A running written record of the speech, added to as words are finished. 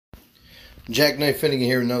Jackknife Finnegan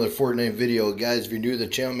here with another Fortnite video. Guys, if you're new to the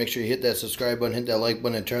channel, make sure you hit that subscribe button, hit that like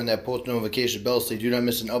button, and turn that post notification bell so you do not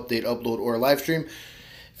miss an update, upload, or live stream.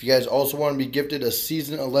 If you guys also want to be gifted a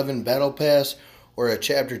Season 11 Battle Pass or a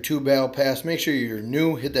Chapter 2 Battle Pass, make sure you're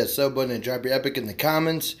new, hit that sub button and drop your epic in the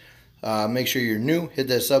comments. Make sure you're new, hit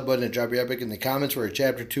that sub button and drop your epic in the comments for a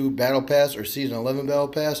Chapter 2 Battle Pass or Season 11 Battle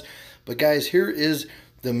Pass. But guys, here is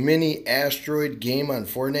the mini Asteroid game on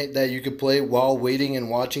Fortnite that you could play while waiting and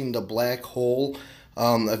watching the black hole.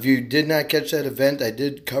 If you did not catch that event, I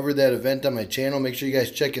did cover that event on my channel. Make sure you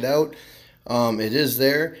guys check it out. It is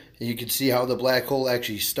there. You can see how the black hole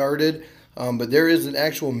actually started. But there is an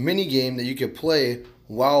actual mini game that you could play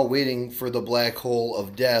while waiting for the black hole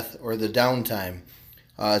of death, or the downtime.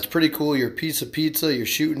 It's pretty cool. You're a piece of pizza. You're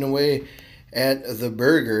shooting away at the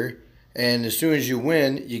burger. And as soon as you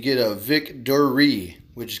win, you get a victory,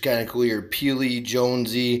 which is kind of cool. You're Peely,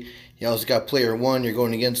 Jonesy. You also got player one. You're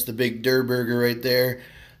going against the big Burger right there.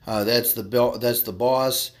 That's the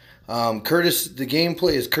boss. The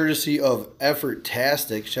gameplay is courtesy of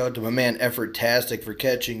Effortastic. Shout out to my man Effortastic for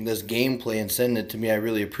catching this gameplay and sending it to me. I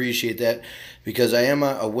really appreciate that because I am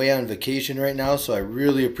away on vacation right now, so I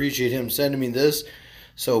really appreciate him sending me this.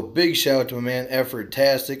 So big shout out to my man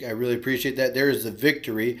Effortastic. I really appreciate that. There is the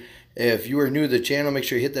victory. If you are new to the channel, make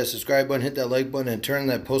sure you hit that subscribe button, hit that like button, and turn on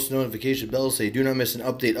that post notification bell so you do not miss an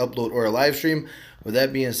update, upload, or a live stream. With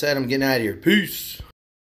that being said, I'm getting out of here. Peace.